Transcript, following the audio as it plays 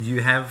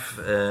You have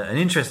an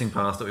interesting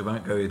past that we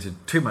won't go into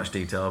too much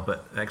detail,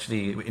 but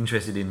actually we're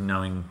interested in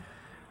knowing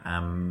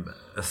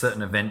a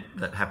certain event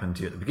that happened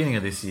to you at the beginning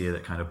of this year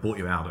that kind of brought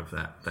you out of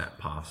that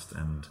past,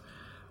 and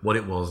what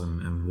it was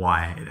and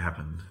why it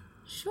happened.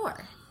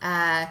 Sure.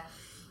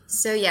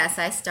 So yes,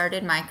 I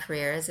started my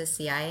career as a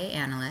CIA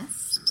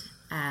analyst.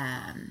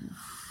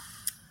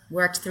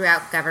 Worked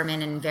throughout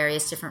government in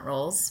various different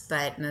roles,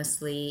 but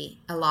mostly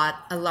a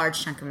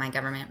large chunk of my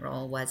government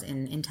role was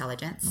in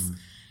intelligence. Mm-hmm.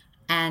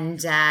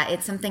 And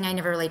it's something I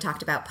never really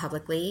talked about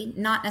publicly,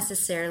 not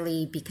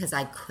necessarily because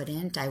I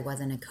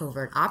wasn't a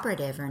covert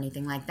operative or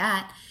anything like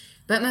that,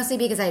 but mostly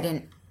because I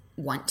didn't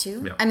want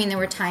to. Yeah. I mean, there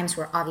were times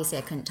where obviously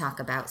I couldn't talk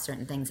about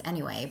certain things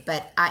anyway,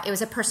 but it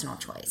was a personal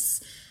choice.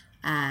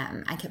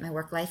 I kept my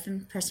work life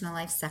and personal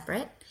life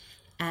separate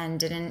and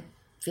didn't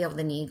feel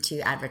the need to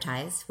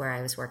advertise where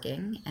I was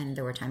working, and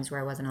there were times where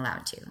I wasn't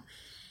allowed to.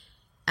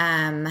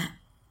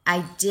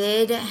 I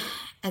did,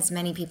 as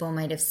many people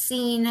might have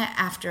seen,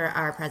 after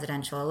our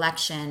presidential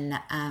election,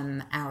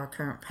 our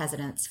current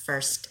president's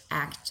first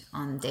act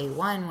on day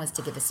one was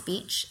to give a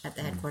speech at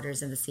the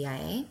headquarters of the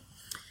CIA.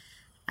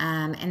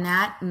 And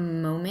that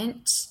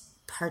moment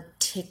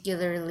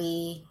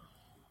particularly,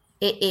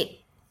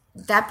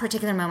 that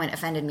particular moment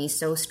offended me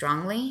so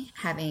strongly,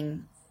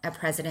 having a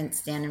president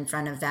stand in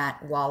front of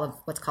that wall of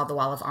what's called the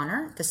Wall of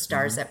Honor, the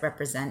stars that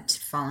represent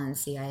fallen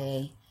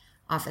CIA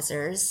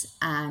officers,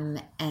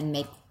 and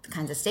make the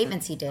kinds of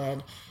statements he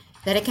did,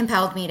 that it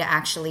compelled me to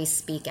actually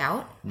speak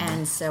out.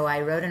 And so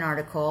I wrote an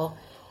article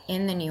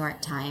in the New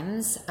York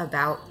Times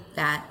about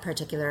that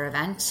particular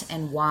event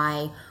and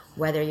why,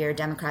 whether you're a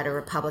Democrat or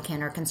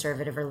Republican or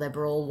conservative or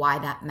liberal, why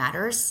that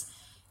matters,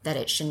 that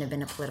it shouldn't have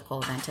been a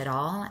political event at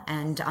all.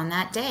 And on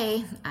that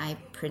day, I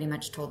pretty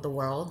much told the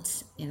world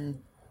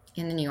in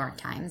the New York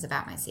Times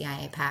about my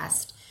CIA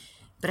past.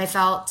 But I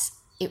felt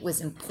it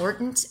was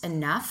important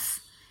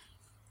enough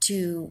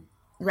to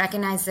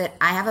recognize that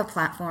I have a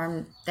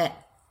platform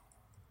that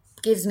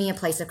gives me a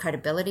place of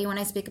credibility when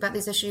I speak about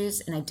these issues,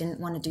 and I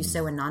didn't want to do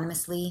so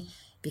anonymously,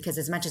 because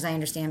as much as I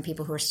understand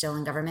people who are still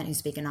in government who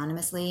speak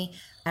anonymously,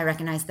 I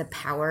recognize the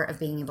power of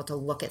being able to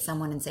look at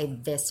someone and say,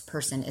 this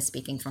person is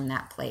speaking from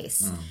that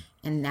place,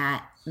 and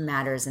that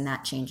matters, and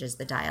that changes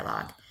the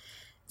dialogue.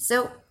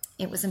 So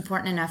it was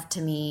important enough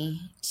to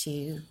me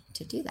to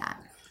do that.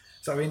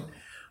 So, I mean,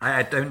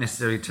 I don't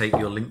necessarily take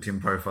your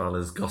LinkedIn profile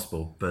as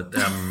gospel, but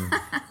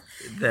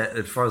that,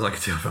 as far as I can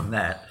tell from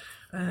that,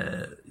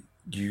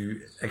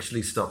 you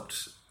actually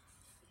stopped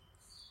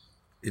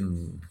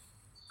in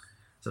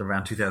sort of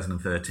around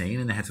 2013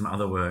 and had some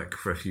other work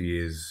for a few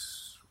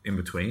years in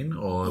between,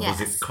 or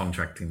was it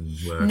contracting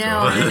work?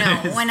 No.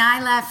 When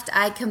I left,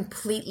 I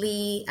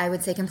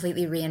would say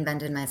completely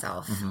reinvented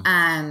myself.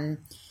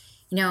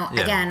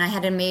 Again, I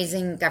had an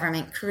amazing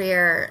government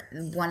career.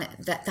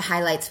 The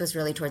highlights was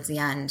really towards the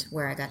end,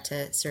 where I got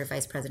to serve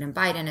Vice President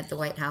Biden at the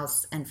White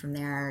House. And from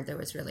there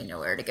was really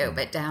nowhere to go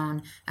but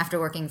down after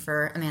working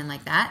for a man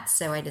like that.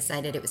 So I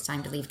decided it was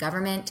time to leave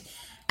government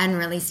and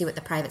really see what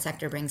the private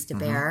sector brings to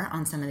bear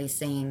on some of these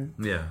same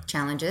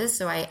challenges.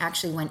 So I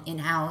actually went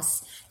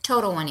in-house,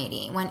 total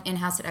 180, went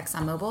in-house at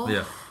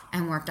ExxonMobil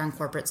and worked on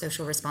corporate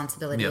social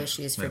responsibility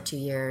issues for 2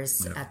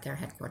 years at their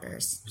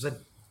headquarters. Was that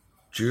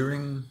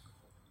during...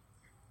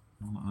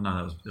 Oh,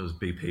 no, it was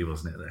BP,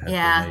 wasn't it? That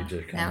had the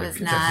major kind of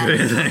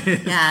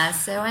not. Yeah,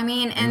 so I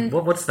mean, and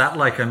what's that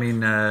like? I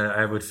mean,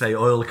 I would say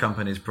oil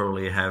companies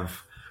probably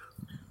have,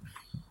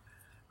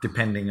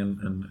 depending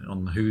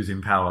on who's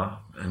in power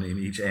and in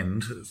each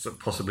end,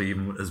 possibly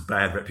even as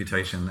bad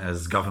reputation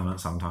as government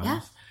sometimes.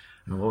 Yeah.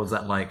 And what was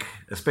that like?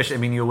 Especially, I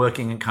mean, you're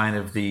working in kind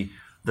of the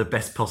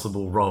best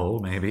possible role,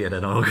 maybe, at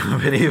an oil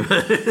company.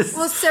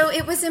 Well, so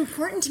it was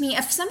important to me.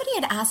 If somebody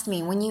had asked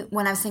me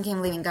when I was thinking of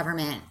leaving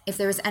government, if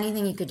there was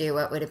anything you could do,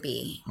 what would it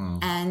be?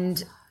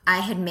 And I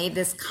had made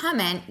this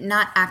comment,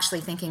 not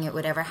actually thinking it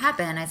would ever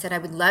happen. I said I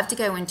would love to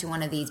go into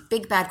one of these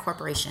big bad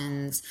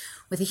corporations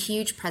with a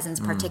huge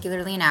presence,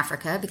 particularly in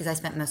Africa, because I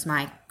spent most of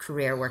my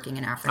career working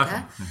in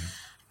Africa. Okay.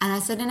 And I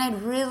said, and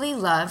I'd really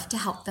love to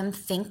help them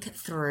think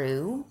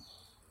through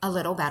a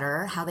little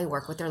better how they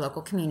work with their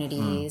local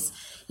communities.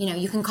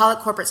 You can call it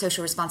corporate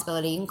social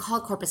responsibility, you can call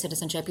it corporate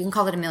citizenship, you can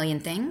call it a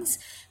million things,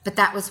 but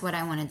that was what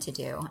I wanted to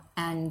do.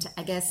 And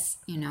I guess,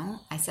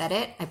 I said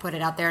it, I put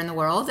it out there in the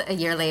world. A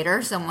year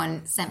later,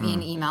 someone sent me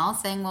an email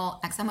saying, well,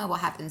 ExxonMobil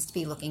happens to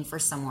be looking for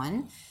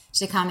someone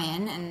to come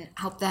in and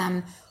help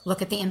them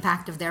look at the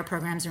impact of their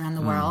programs around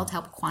the world,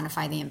 help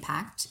quantify the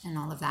impact and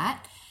all of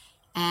that.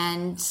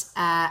 And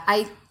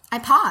I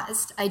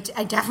paused. I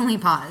definitely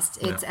paused.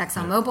 It's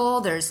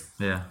ExxonMobil. There's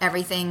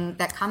everything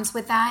that comes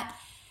with that.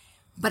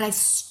 But I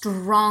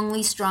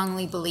strongly,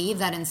 strongly believe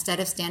that instead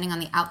of standing on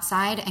the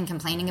outside and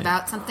complaining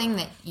about something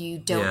that you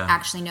don't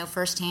actually know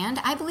firsthand,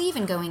 I believe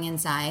in going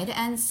inside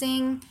and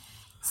seeing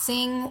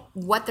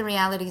what the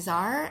realities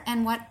are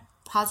and what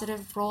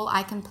positive role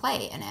I can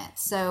play in it.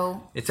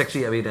 So it's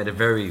actually, I mean, at a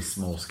very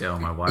small scale,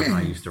 my wife and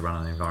I used to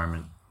run an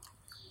environment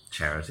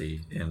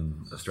charity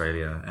in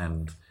Australia,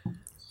 and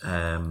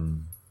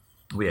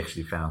we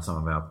actually found some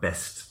of our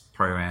best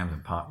programs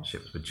and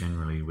partnerships were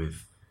generally with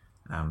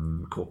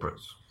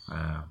corporates.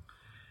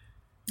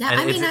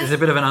 Yeah, And it's a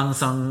bit of an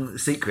unsung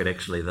secret,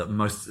 actually, that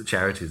most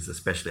charities,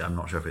 especially, I'm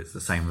not sure if it's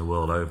the same the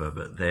world over,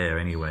 but there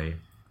anyway,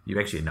 you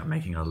actually end up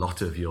making a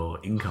lot of your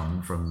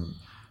income from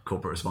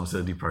corporate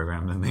responsibility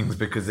programs and things,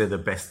 because they're the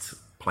best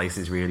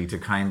places really to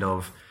kind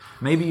of,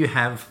 maybe you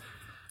have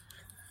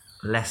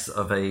less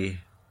of an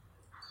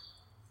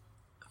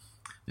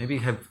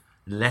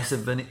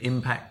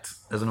impact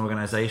as an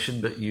organization,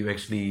 but you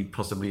actually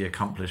possibly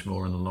accomplish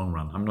more in the long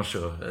run. I'm not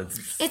sure.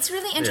 It's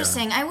really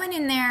interesting. Yeah. I went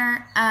in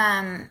there,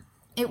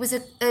 it was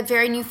a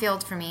very new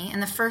field for me,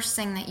 and the first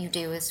thing that you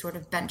do is sort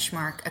of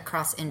benchmark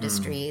across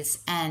industries.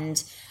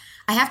 And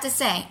I have to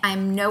say,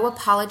 I'm no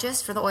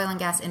apologist for the oil and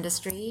gas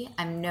industry.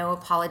 I'm no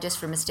apologist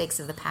for mistakes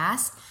of the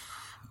past.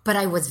 But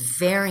I was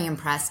very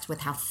impressed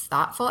with how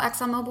thoughtful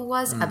ExxonMobil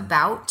was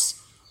about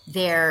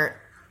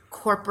their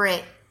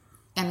corporate,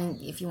 I mean,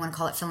 if you want to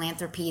call it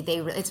philanthropy,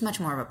 it's much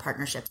more of a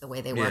partnership, the way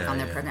they work on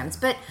their programs.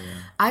 But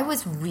I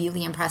was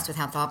really impressed with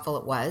how thoughtful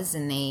it was.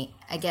 And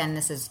again,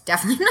 this is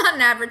definitely not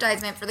an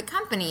advertisement for the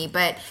company,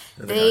 but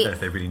I don't know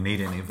if they really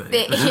need any. But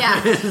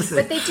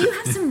but they do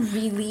have some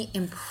really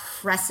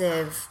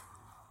impressive,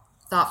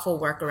 thoughtful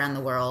work around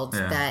the world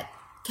that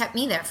kept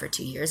me there for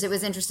 2 years. It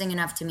was interesting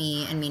enough to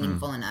me and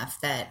meaningful enough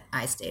that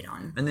I stayed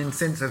on. And then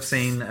since I've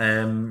seen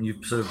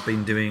you've sort of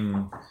been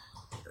doing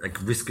like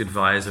risk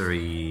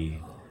advisory.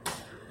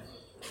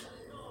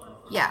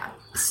 Yeah.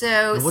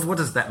 So what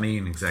does that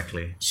mean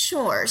exactly?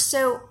 Sure.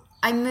 So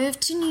I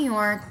moved to New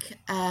York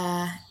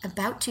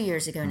about 2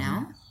 years ago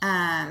now.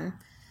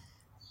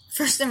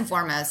 First and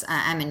foremost,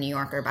 I'm a New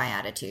Yorker by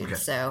attitude,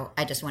 so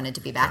I just wanted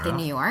to be back in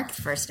New York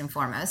first and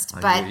foremost.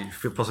 But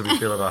you possibly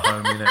feel at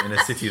home in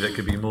a city that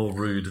could be more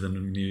rude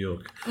than New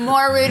York.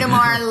 More rude and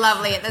more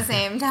lovely at the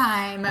same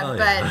time.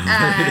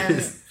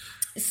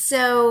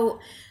 So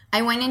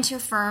I went into a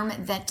firm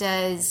that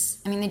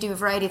does, they do a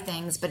variety of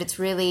things, but it's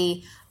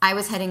really, I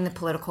was heading the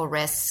political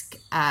risk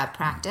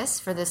practice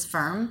for this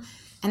firm.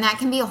 And that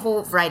can be a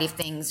whole variety of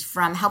things,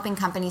 from helping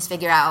companies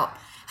figure out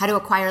how to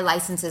acquire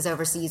licenses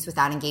overseas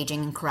without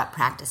engaging in corrupt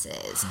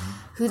practices,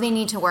 who they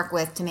need to work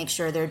with to make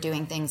sure they're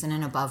doing things in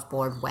an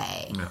above-board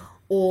way,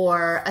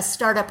 or a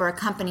startup or a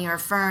company or a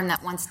firm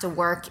that wants to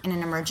work in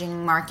an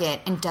emerging market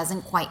and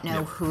doesn't quite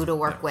know who to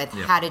work with,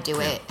 how to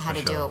do it, how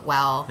to do it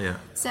well.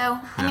 So,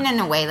 in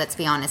a way, let's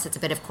be honest, it's a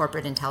bit of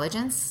corporate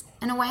intelligence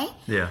in a way.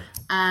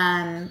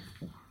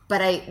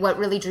 But what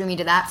really drew me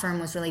to that firm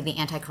was really the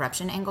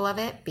anti-corruption angle of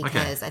it,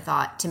 because I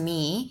thought, to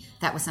me,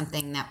 that was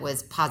something that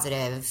was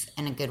positive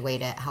and a good way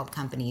to help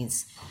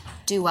companies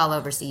do well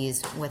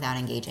overseas without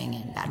engaging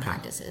in bad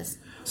practices.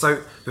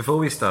 So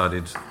before I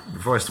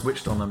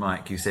switched on the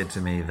mic, you said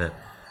to me that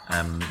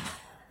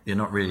you're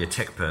not really a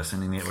tech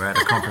person, and yet we're at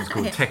a conference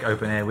called Tech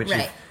Open Air, which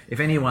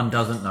if anyone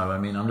doesn't know,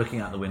 I'm looking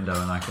out the window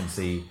and I can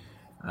see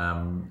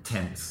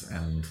tents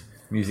and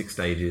music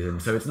stages,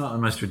 and so it's not the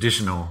most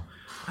traditional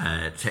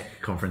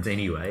tech conference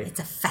anyway. It's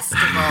a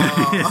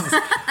festival.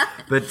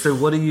 But so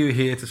what are you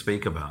here to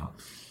speak about?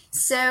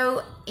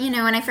 So,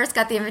 when I first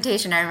got the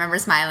invitation, I remember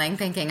smiling,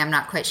 thinking I'm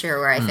not quite sure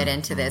where I fit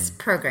into this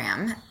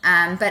program.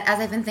 But as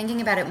I've been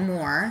thinking about it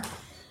more,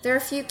 there are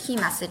a few key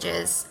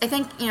messages. I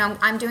think,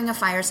 I'm doing a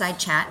fireside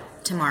chat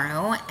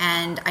tomorrow,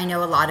 and I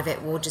know a lot of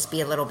it will just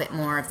be a little bit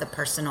more of the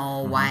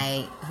personal,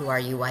 who are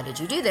you, why did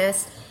you do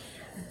this?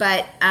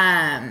 But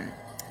I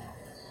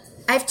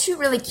have two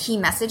really key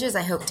messages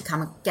I hope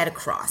to get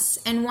across.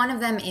 And one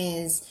of them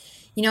is,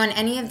 in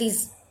any of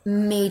these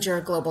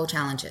major global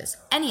challenges,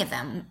 any of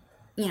them,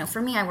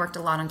 for me, I worked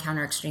a lot on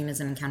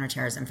counter-extremism and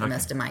counterterrorism for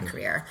most of my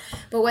career.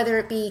 But whether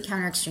it be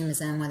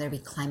counter-extremism, whether it be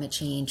climate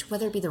change,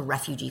 whether it be the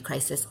refugee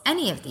crisis,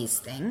 any of these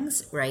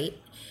things, right?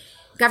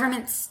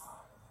 Governments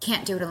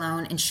can't do it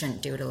alone and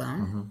shouldn't do it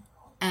alone.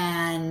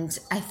 And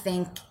I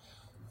think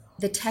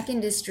the tech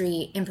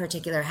industry in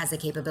particular has the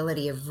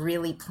capability of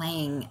really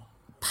playing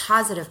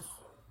positive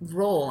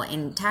role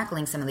in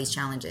tackling some of these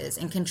challenges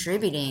and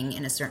contributing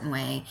in a certain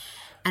way.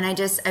 And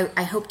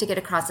I hope to get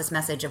across this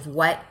message of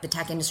what the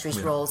tech industry's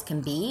roles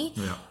can be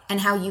and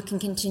how you can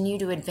continue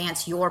to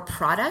advance your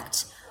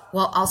product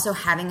while also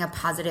having a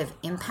positive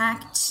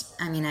impact.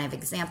 I have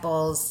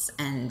examples,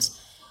 and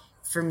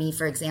for me,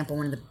 for example,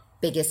 one of the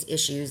biggest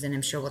issues, and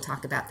I'm sure we'll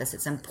talk about this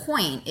at some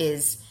point,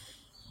 is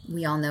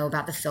we all know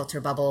about the filter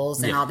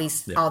bubbles and all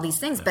these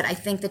things, but I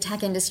think the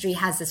tech industry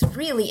has this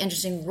really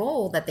interesting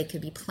role that they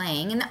could be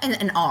playing,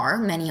 and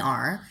many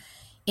are,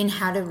 in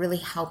how to really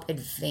help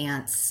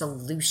advance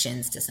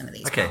solutions to some of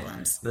these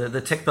problems.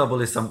 The tech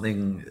bubble is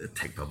something.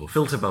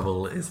 Filter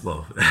bubble is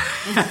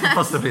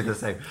possibly the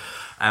same.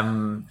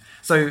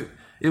 So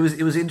it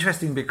was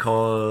interesting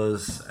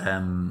because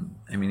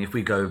if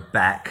we go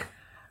back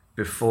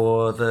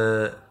before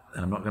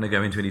and I'm not going to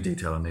go into any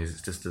detail on these,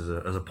 it's just as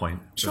a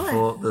point. Sure.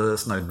 Before the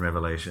Snowden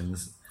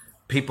revelations,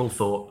 people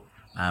thought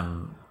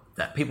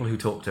that people who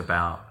talked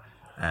about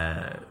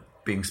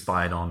being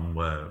spied on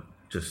were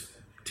just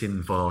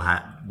tinfoil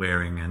hat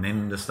wearing, and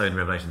then the Snowden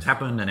revelations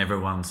happened and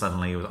everyone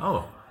suddenly was,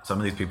 some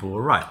of these people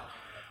were right.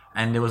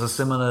 And there was a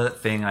similar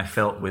thing I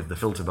felt with the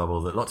filter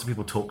bubble, that lots of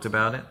people talked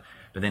about it,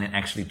 but then it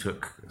actually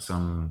took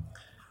some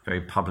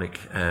very public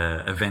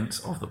events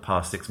of the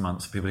past 6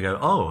 months for people to go,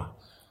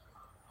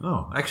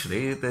 oh,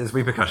 actually, there's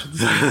repercussions.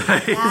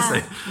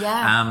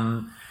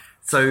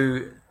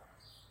 So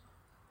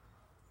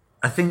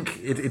I think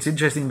it's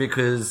interesting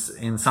because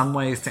in some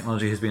ways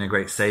technology has been a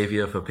great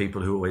savior for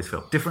people who always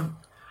felt different,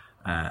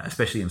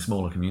 especially in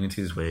smaller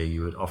communities where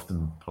you would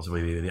often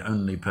possibly be the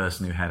only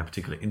person who had a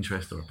particular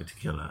interest or a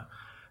particular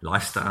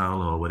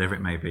lifestyle or whatever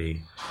it may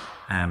be.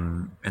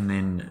 And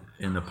then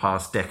in the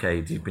past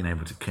decades, you've been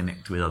able to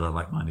connect with other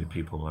like-minded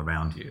people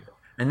around you.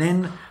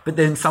 But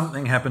then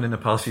something happened in the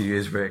past few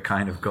years where it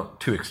kind of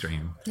got too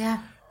extreme.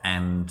 Yeah.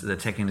 And the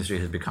tech industry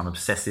has become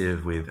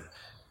obsessive with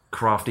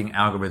crafting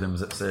algorithms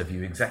that serve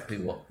you exactly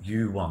what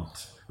you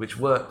want, which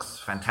works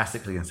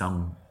fantastically in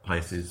some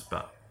places,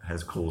 but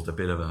has caused a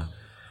bit of a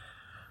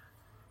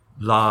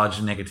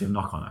large negative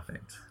knock-on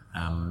effect.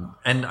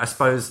 And I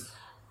suppose,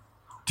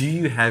 do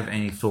you have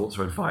any thoughts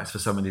or advice for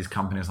some of these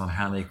companies on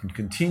how they can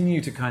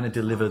continue to kind of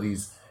deliver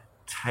these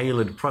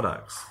tailored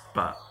products,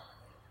 but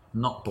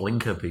not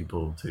blinker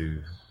people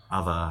to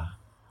other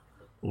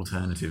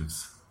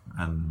alternatives?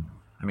 And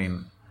I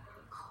mean,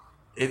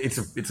 it's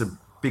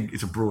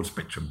a broad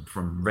spectrum.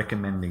 From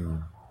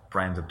recommending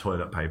brands of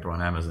toilet paper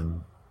on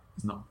Amazon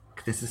is not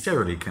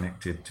necessarily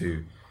connected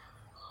to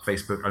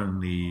Facebook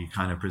only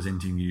kind of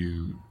presenting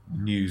you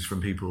news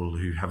from people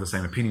who have the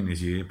same opinion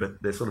as you,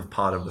 but they're sort of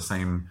part of the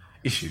same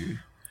issue.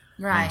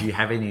 Right. And do you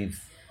have any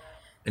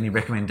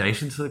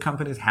recommendations to the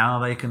companies how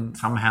they can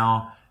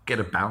somehow get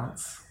a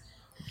balance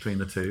between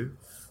the two?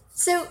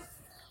 So,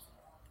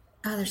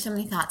 there's so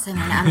many thoughts I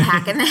want to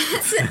unpack in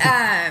this.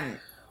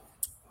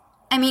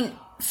 I mean,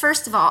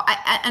 first of all,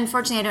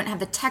 unfortunately, I don't have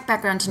the tech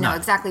background to know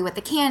exactly what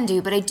they can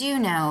do, but I do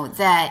know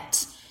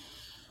that,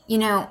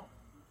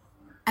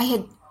 I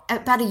had,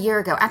 about a year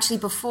ago, actually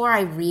before I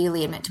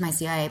really admit to my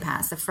CIA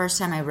past, the first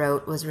time I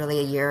wrote was really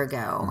a year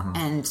ago. Mm-hmm.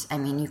 And I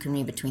mean, you can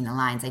read between the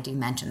lines. I do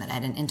mention that I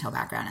had an Intel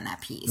background in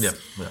that piece. Yeah.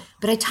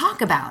 But I talk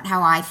about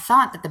how I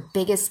thought that the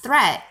biggest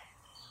threat,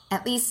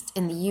 at least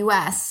in the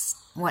US,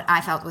 what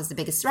I felt was the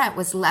biggest threat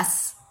was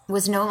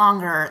no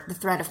longer the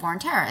threat of foreign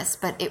terrorists,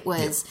 but it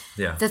was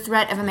the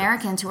threat of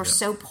Americans who are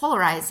so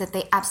polarized that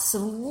they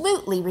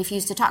absolutely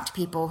refuse to talk to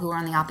people who are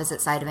on the opposite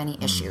side of any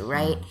issue,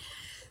 right?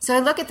 So I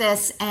look at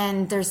this,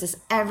 and there's this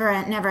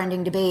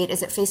never-ending debate.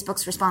 Is it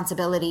Facebook's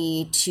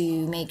responsibility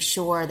to make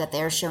sure that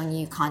they're showing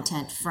you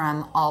content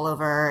from all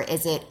over?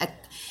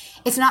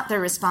 It's not their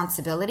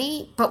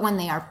responsibility, but when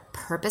they are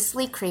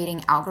purposely creating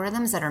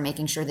algorithms that are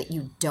making sure that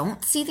you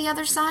don't see the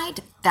other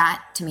side,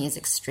 that to me is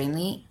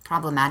extremely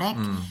problematic.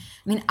 I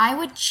mean, I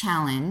would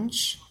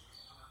challenge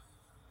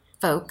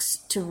folks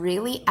to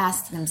really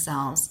ask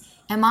themselves,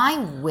 am I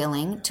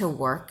willing to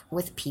work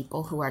with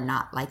people who are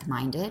not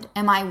like-minded?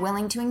 Am I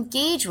willing to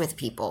engage with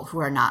people who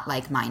are not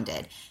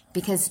like-minded?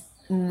 Because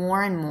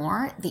more and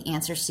more, the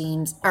answer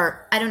seems,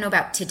 or I don't know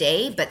about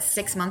today, but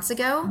 6 months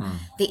ago,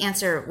 the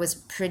answer was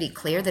pretty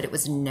clear that it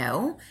was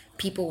no.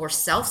 People were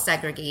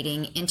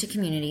self-segregating into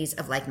communities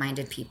of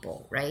like-minded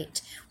people,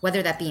 right?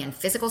 Whether that be in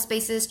physical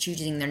spaces,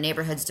 choosing their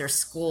neighborhoods, their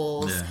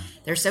schools,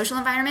 their social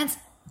environments,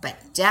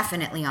 but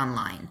definitely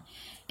online.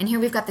 And here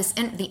we've got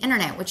the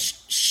internet, which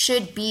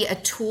should be a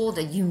tool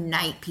to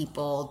unite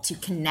people, to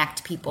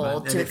connect people,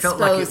 to expose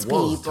like it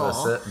people. Was to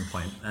a certain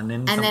point, and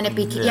then it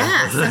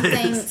became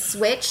something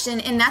switched,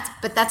 and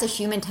that's a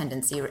human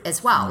tendency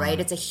as well, right?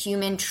 It's a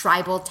human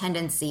tribal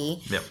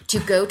tendency to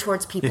go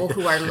towards people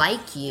who are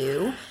like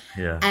you.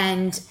 Yeah.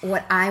 And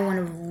what I want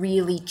to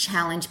really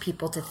challenge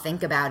people to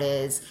think about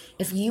is,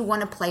 if you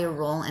want to play a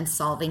role in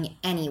solving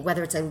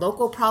whether it's a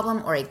local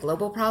problem or a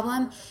global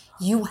problem,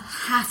 you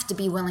have to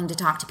be willing to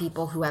talk to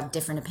people who have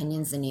different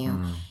opinions than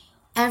you.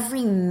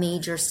 Every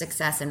major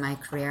success in my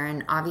career,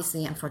 and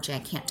obviously,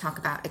 unfortunately, I can't talk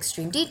about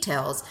extreme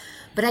details,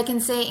 but I can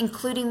say,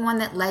 including one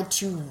that led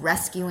to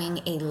rescuing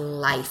a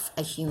life,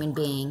 a human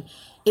being,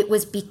 it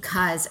was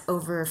because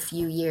over a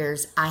few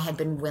years, I had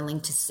been willing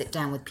to sit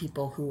down with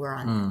people who were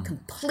on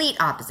complete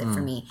opposite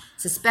from me,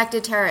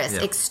 suspected terrorists,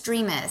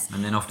 extremists,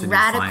 and then often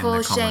radical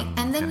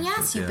and then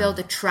you build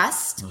a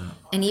trust,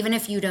 and even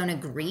if you don't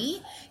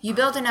agree, you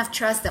build enough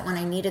trust that when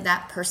I needed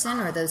that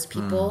person or those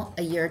people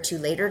a year or two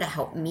later to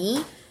help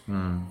me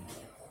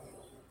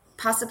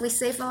possibly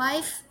save a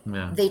life,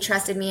 they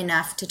trusted me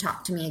enough to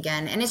talk to me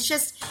again. And it's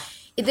just,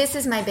 this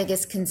is my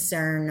biggest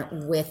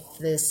concern with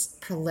this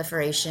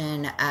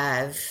proliferation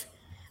of,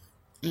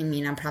 I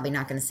mean, I'm probably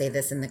not going to say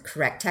this in the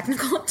correct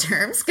technical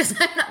terms because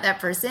I'm not that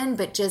person,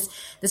 but just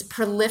this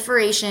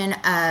proliferation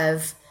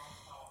of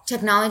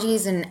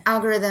technologies and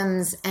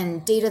algorithms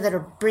and data that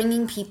are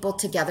bringing people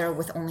together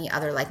with only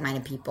other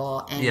like-minded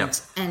people. And,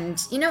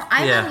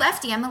 I'm a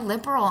lefty, I'm a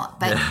liberal,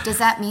 but does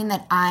that mean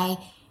that I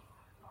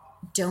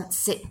don't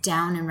sit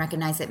down and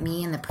recognize that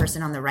me and the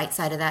person on the right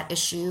side of that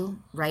issue,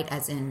 right,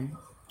 as in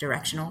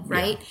directional,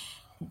 right,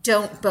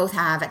 don't both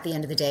have, at the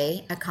end of the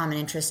day, a common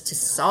interest to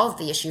solve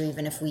the issue,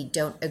 even if we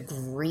don't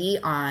agree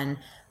on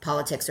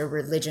politics or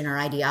religion or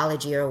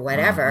ideology or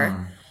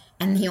whatever.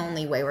 And the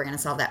only way we're going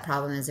to solve that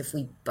problem is if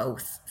we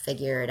both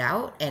figure it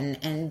out.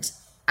 And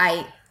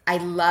I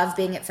love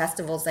being at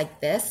festivals like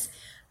this.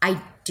 I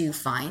do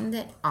find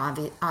that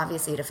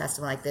obviously at a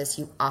festival like this,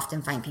 you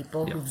often find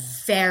people who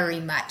very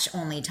much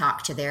only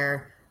talk to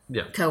their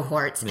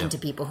cohorts and to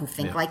people who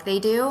think like they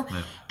do.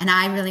 Yeah. And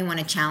I really want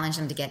to challenge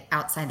them to get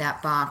outside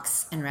that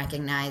box and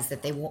recognize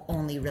that they will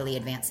only really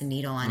advance the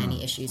needle on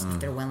any issues if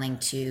they're willing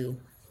to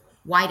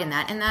widen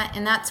that.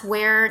 And that's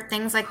where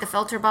things like the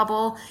filter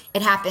bubble,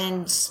 it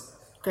happened.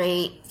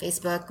 Great.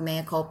 Facebook,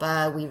 mea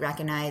culpa. We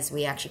recognize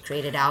we actually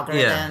created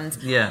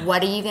algorithms. Yeah.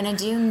 What are you going to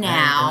do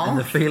now? And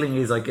the feeling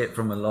is I get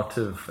from a lot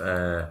of,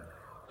 I've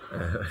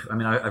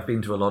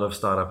been to a lot of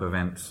startup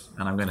events,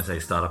 and I'm going to say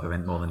startup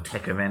event more than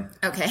tech event.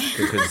 Okay.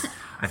 Because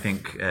I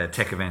think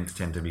tech events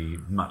tend to be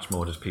much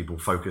more just people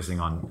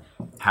focusing on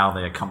how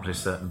they accomplish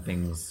certain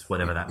things,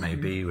 whatever that may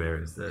be,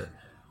 whereas the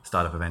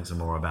startup events are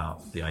more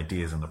about the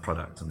ideas and the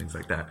products and things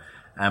like that.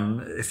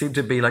 It seemed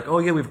to be like, oh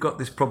yeah, we've got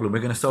this problem, we're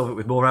going to solve it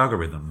with more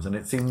algorithms, and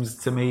it seems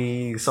to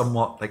me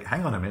somewhat like,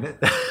 hang on a minute,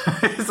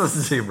 this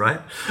doesn't seem right.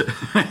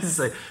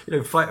 So,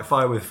 fight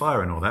fire with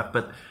fire and all that,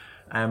 but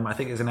I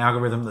think it's an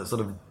algorithm that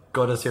sort of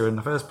got us here in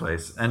the first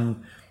place.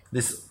 And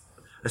this,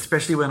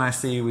 especially when I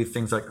see with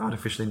things like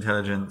artificial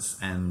intelligence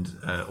and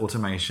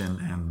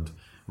automation and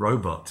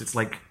robots, it's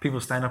like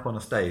people stand up on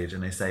a stage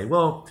and they say,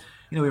 well,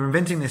 we're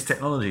inventing this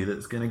technology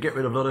that's going to get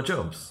rid of a lot of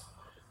jobs,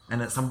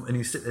 and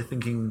you sit there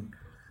thinking,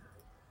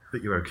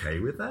 but you're okay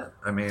with that?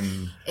 I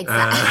mean,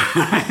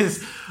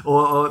 exactly.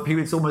 Or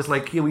people, it's almost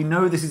like, we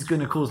know this is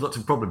going to cause lots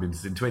of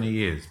problems in 20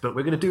 years, but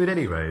we're going to do it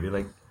anyway. And you're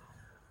like,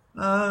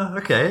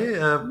 okay.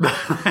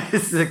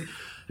 It's like,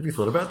 have you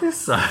thought about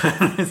this? So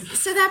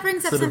that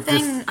brings up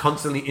something.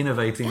 Constantly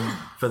innovating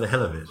for the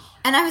hell of it.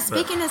 And I was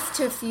speaking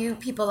to a few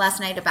people last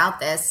night about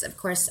this. Of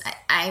course,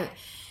 I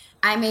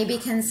may be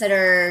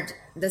considered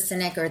the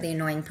cynic or the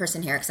annoying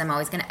person here because I'm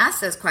always going to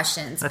ask those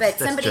questions. But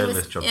somebody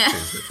was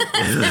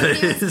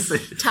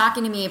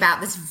talking to me about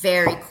this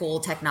very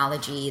cool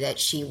technology that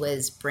she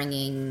was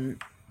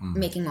bringing,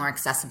 making more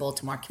accessible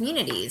to more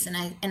communities. And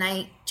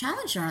I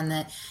challenged her on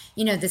that.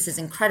 This is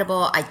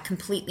incredible. I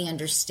completely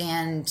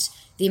understand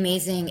the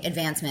amazing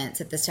advancements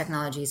that this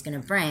technology is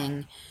going to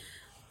bring.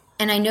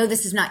 And I know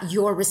this is not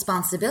your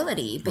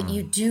responsibility, but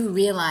you do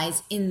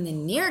realize in the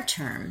near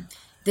term,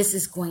 this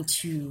is going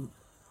to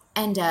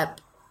end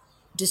up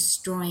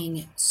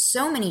destroying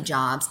so many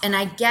jobs. And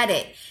I get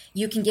it.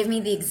 You can give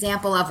me the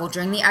example of,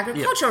 during the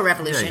agricultural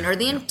revolution or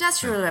the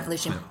industrial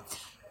revolution.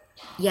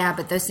 Yeah,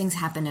 but those things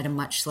happen at a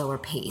much slower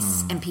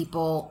pace. And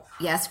people,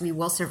 yes, we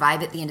will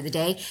survive at the end of the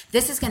day.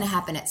 This is going to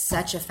happen at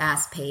such a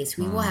fast pace.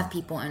 We will have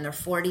people in their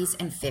 40s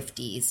and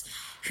 50s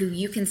who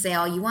you can say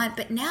all you want,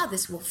 but now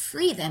this will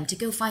free them to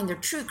go find their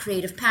true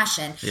creative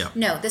passion. Yeah.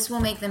 No, this will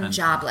make them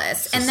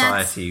jobless.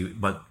 Society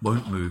but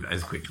won't move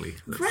as quickly.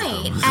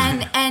 Right.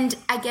 And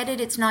I get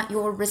it, it's not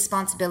your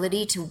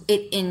responsibility to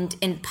it,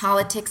 and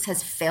politics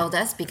has failed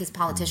us because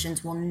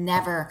politicians will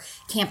never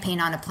campaign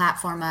on a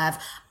platform of,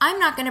 I'm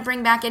not going to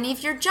bring back any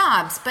of your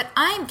jobs, but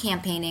I'm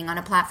campaigning on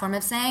a platform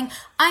of saying,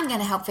 I'm going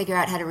to help figure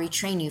out how to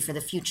retrain you for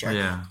the future.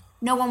 Yeah.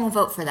 No one will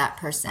vote for that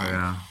person.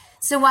 Yeah.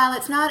 So while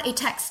it's not a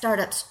tech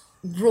startup's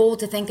role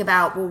to think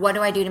about, well, what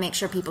do I do to make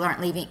sure people aren't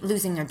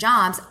losing their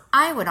jobs?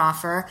 I would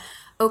offer,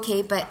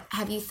 okay, but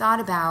have you thought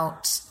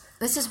about,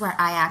 this is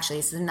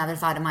another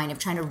thought of mine of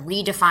trying to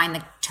redefine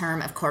the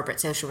term of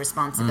corporate social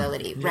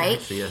responsibility,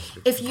 right? Yes.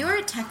 If you're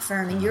a tech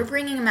firm and you're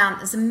bringing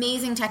about this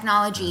amazing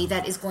technology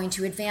that is going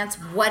to advance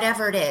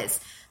whatever it is,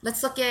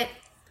 let's look at,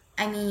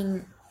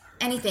 anything.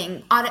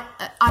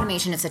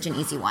 Automation is such an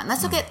easy one.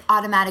 Let's look at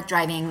automatic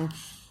driving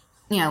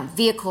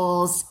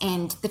vehicles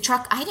and the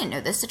truck. I didn't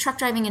know this. The truck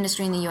driving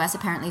industry in the U.S.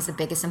 apparently is the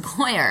biggest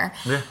employer.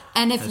 Yeah,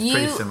 and if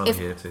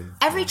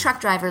every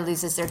truck driver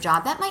loses their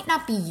job, that might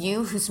not be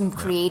you who's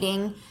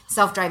creating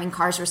self-driving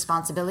cars'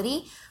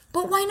 responsibility,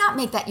 but why not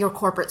make that your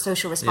corporate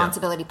social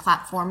responsibility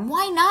platform?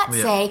 Why not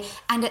say,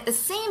 and at the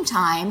same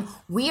time,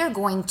 we are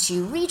going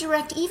to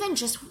redirect even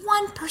just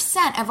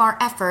 1% of our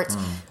efforts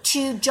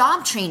to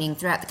job training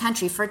throughout the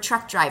country for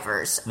truck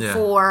drivers,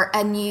 for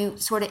a new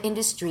sort of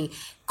industry.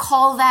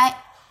 Call that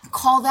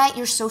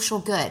your social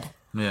good.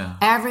 Yeah.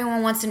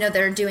 Everyone wants to know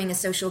they're doing a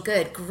social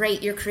good.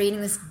 Great. You're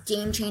creating this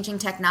game-changing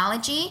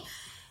technology.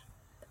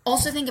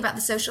 Also think about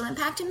the social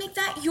impact and make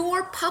that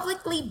your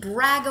publicly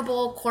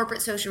braggable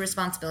corporate social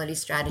responsibility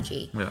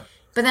strategy. Yeah.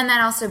 But then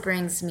that also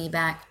brings me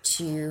back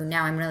to,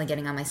 now I'm really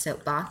getting on my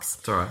soapbox.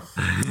 It's all right.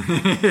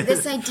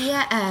 This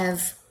idea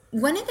of,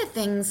 one of the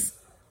things,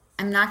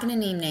 I'm not going to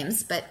name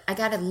names, but I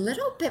got a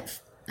little bit,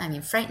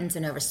 frightened's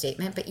an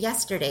overstatement, but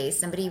yesterday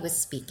somebody was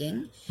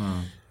speaking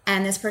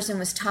and this person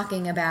was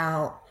talking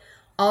about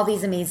all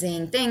these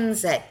amazing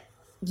things that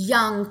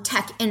young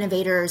tech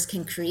innovators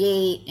can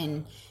create,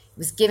 and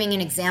was giving an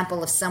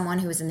example of someone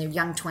who was in their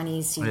young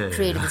 20s who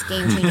created this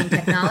game-changing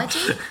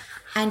technology.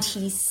 And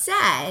he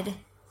said,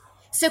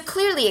 so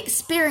clearly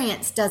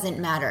experience doesn't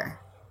matter.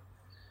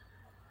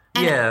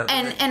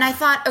 And I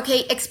thought,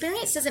 okay,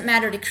 experience doesn't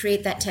matter to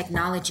create that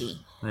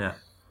technology. Yeah.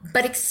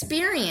 But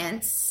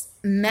experience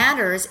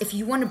matters if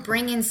you want to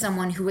bring in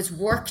someone who has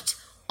worked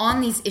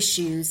on these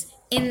issues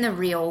in the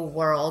real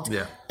world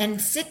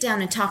and sit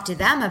down and talk to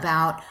them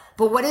about,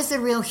 but what is the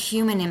real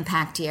human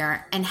impact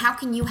here? And how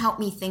can you help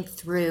me think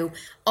through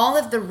all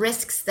of the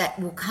risks that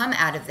will come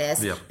out of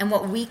this and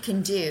what we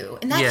can do?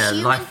 And that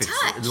human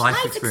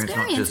life experience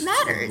not just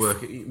matters.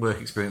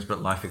 Work experience,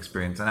 but life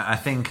experience. And I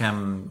think,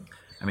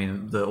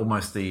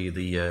 almost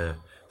the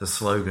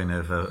slogan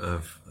of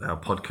our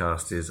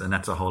podcast is, and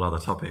that's a whole other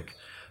topic.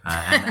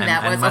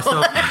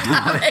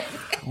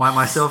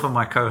 Myself and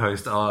my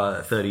co-host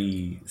are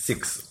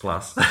 36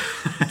 plus.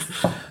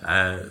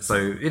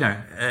 So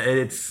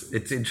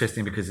it's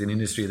interesting because an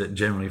industry that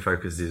generally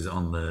focuses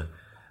on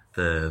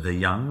the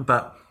young,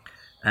 but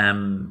I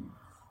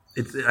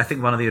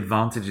think one of the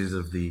advantages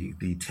of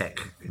the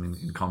tech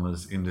in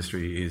commerce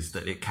industry is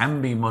that it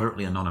can be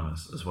moderately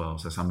anonymous as well.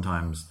 So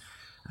sometimes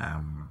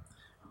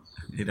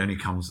it only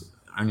comes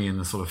in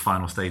the sort of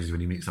final stages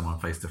when you meet someone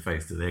face to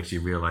face do they actually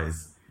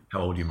realize how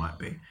old you might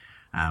be.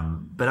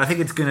 But I think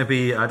it's going to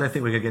be, I don't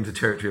think we're going to get into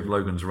territory of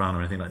Logan's Run or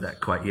anything like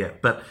that quite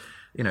yet. But,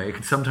 it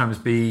can sometimes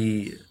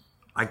be,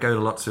 I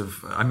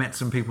met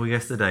some people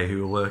yesterday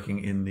who were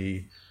working in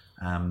the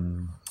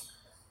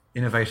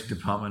innovation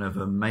department of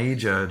a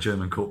major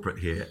German corporate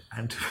here.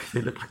 And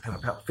they look like they're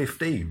about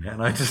 15.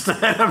 And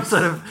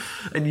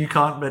and you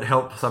can't but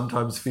help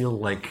sometimes feel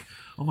like,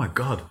 oh my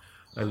God,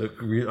 I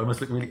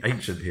must look really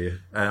ancient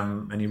here.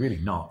 And you're really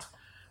not.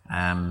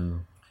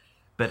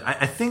 But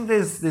I think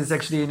there's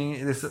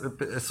actually a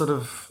sort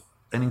of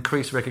an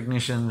increased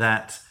recognition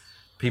that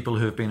people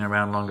who have been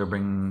around longer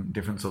bring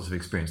different sorts of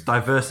experience.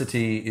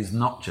 Diversity is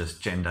not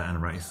just gender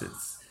and race;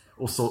 it's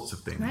all sorts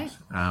of things, right.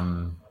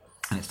 And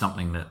it's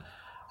something that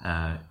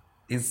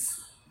is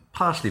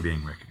partially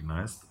being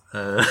recognised.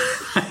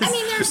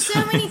 There's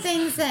so many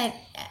things that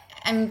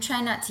I'm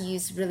trying not to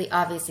use really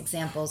obvious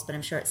examples, but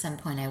I'm sure at some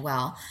point I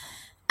will.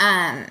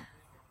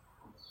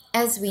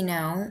 As we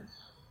know,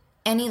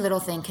 any little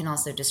thing can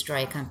also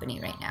destroy a company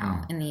right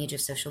now in the age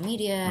of social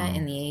media,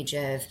 in the age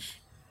of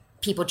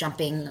people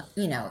jumping,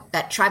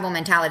 that tribal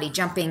mentality,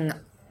 jumping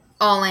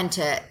all in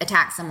to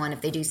attack someone if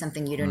they do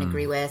something you don't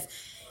agree with.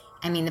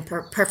 I mean, the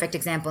perfect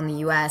example in the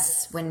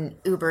U.S. when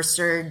Uber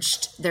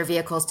surged their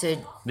vehicles to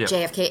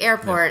JFK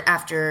Airport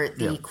after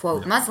the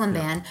quote Muslim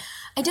ban.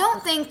 I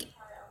don't think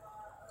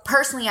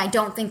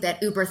that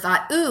Uber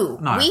thought,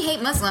 we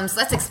hate Muslims,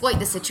 let's exploit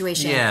the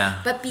situation.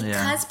 Yeah. But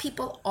because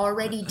people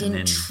already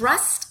didn't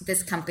trust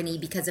this company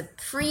because of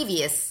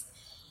previous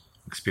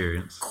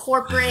experience,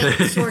 corporate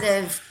sort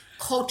of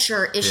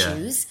culture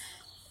issues,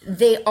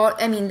 they all,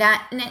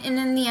 that, and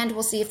in the end,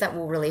 we'll see if that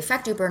will really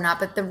affect Uber or not.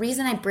 But the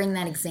reason I bring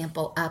that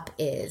example up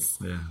is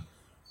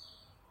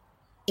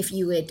if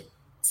you had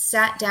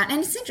sat down,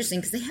 and it's interesting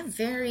because they have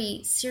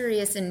very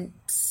serious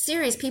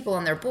people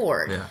on their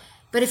board. Yeah.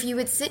 But if you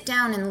would sit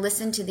down and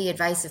listen to the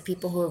advice of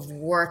people who have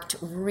worked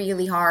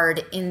really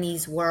hard in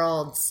these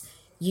worlds,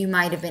 you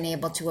might have been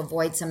able to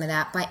avoid some of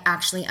that by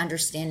actually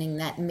understanding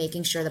that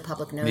making sure the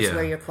public knows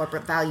where your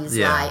corporate values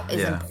lie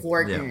is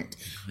important.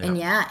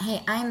 Yeah.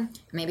 And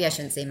maybe I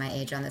shouldn't say my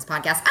age on this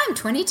podcast. I'm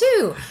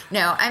 22.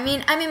 No, I'm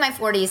in my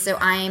 40s, so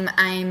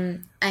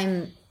I'm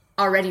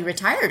already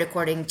retired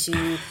according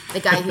to the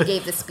guy who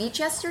gave the speech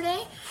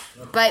yesterday.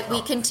 But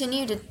we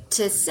continue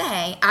to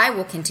say, I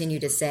will continue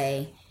to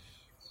say,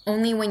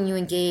 only when you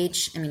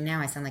engage, now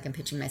I sound like I'm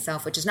pitching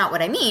myself, which is not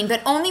what I mean,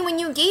 but only when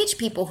you engage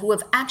people who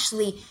have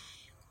actually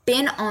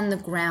been on the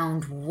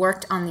ground,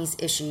 worked on these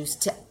issues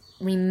to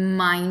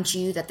remind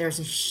you that there's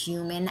a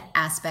human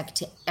aspect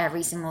to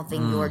every single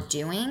thing you're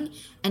doing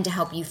and to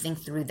help you think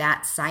through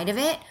that side of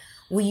it,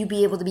 will you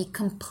be able to be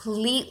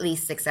completely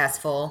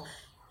successful,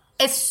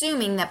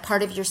 assuming that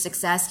part of your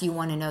success, you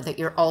want to know that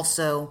you're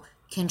also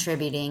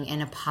contributing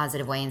in a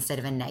positive way instead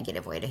of a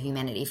negative way to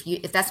humanity.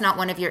 If that's not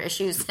one of your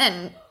issues,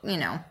 then,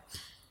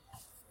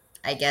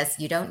 I guess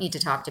you don't need to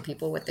talk to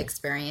people with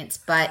experience.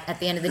 But at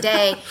the end of the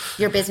day,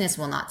 your business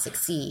will not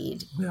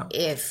succeed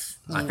if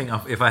you... I think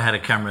if I had a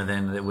camera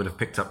then, it would have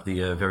picked up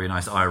the very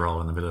nice eye roll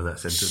in the middle of that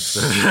sentence.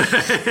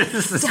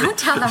 Don't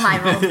tell them I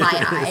rolled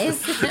my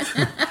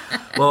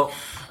eyes. Well,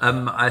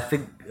 I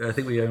think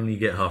we only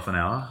get half an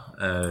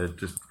hour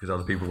just because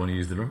other people want to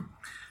use the room,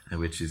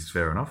 which is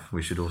fair enough.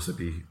 We should also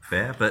be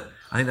fair. But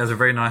I think that's a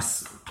very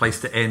nice place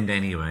to end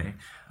anyway.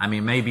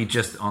 Maybe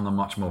just on the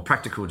much more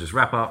practical, just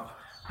wrap up.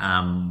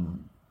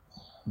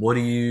 What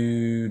are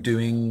you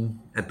doing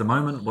at the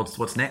moment?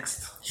 What's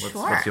next?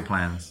 What's your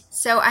plans?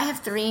 So I have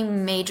three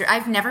major...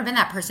 I've never been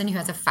that person who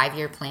has a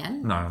 5-year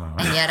plan. No.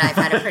 And yet I've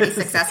had a pretty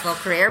successful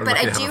career. But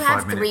I do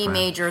have three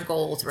major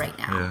goals right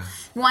now. Yeah.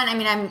 One, I'm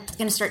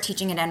going to start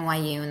teaching at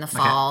NYU in the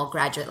fall,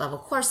 graduate level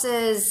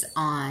courses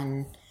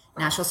on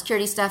national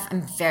security stuff.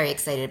 I'm very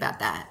excited about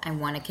that. I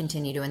want to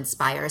continue to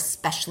inspire,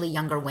 especially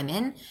younger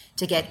women,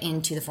 to get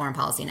into the foreign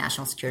policy and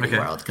national security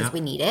world because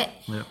we need it.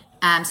 Yep.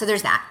 So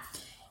there's that.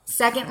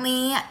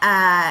 Secondly,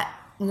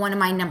 one of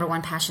my number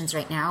one passions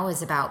right now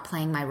is about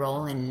playing my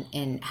role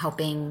in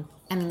helping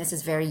I mean, this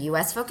is very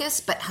U.S.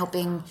 focused, but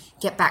helping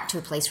get back to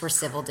a place where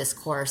civil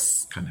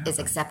discourse is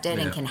accepted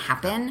and can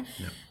happen.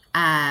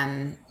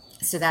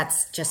 So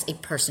that's just a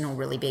personal,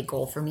 really big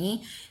goal for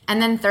me. And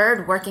then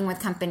third, working with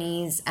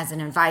companies as an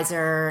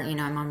advisor. You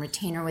know, I'm on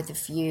retainer with a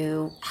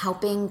few,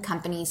 helping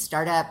companies,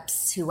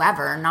 startups,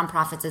 whoever,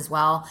 nonprofits as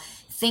well,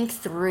 think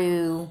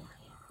through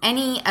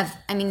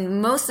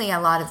mostly a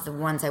lot of the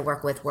ones I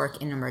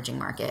work in emerging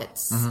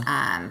markets,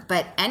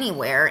 but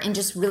anywhere, and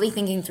just really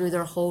thinking through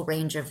their whole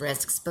range of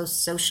risks, both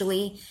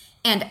socially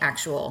and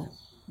actual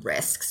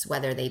risks,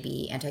 whether they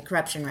be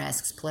anti-corruption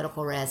risks,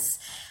 political risks,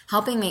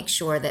 helping make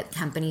sure that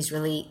companies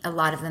really, a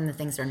lot of them, the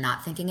things they're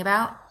not thinking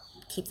about,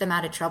 keep them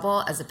out of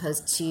trouble, as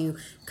opposed to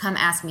come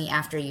ask me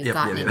after you've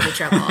gotten into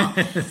trouble.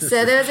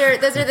 So those are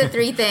the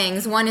three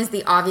things. One is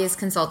the obvious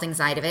consulting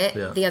side of it.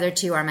 The other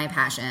two are my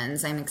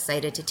passions. I'm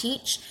excited to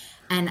teach,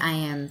 and I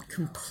am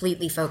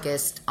completely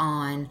focused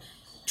on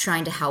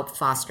trying to help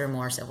foster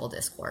more civil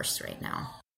discourse right now.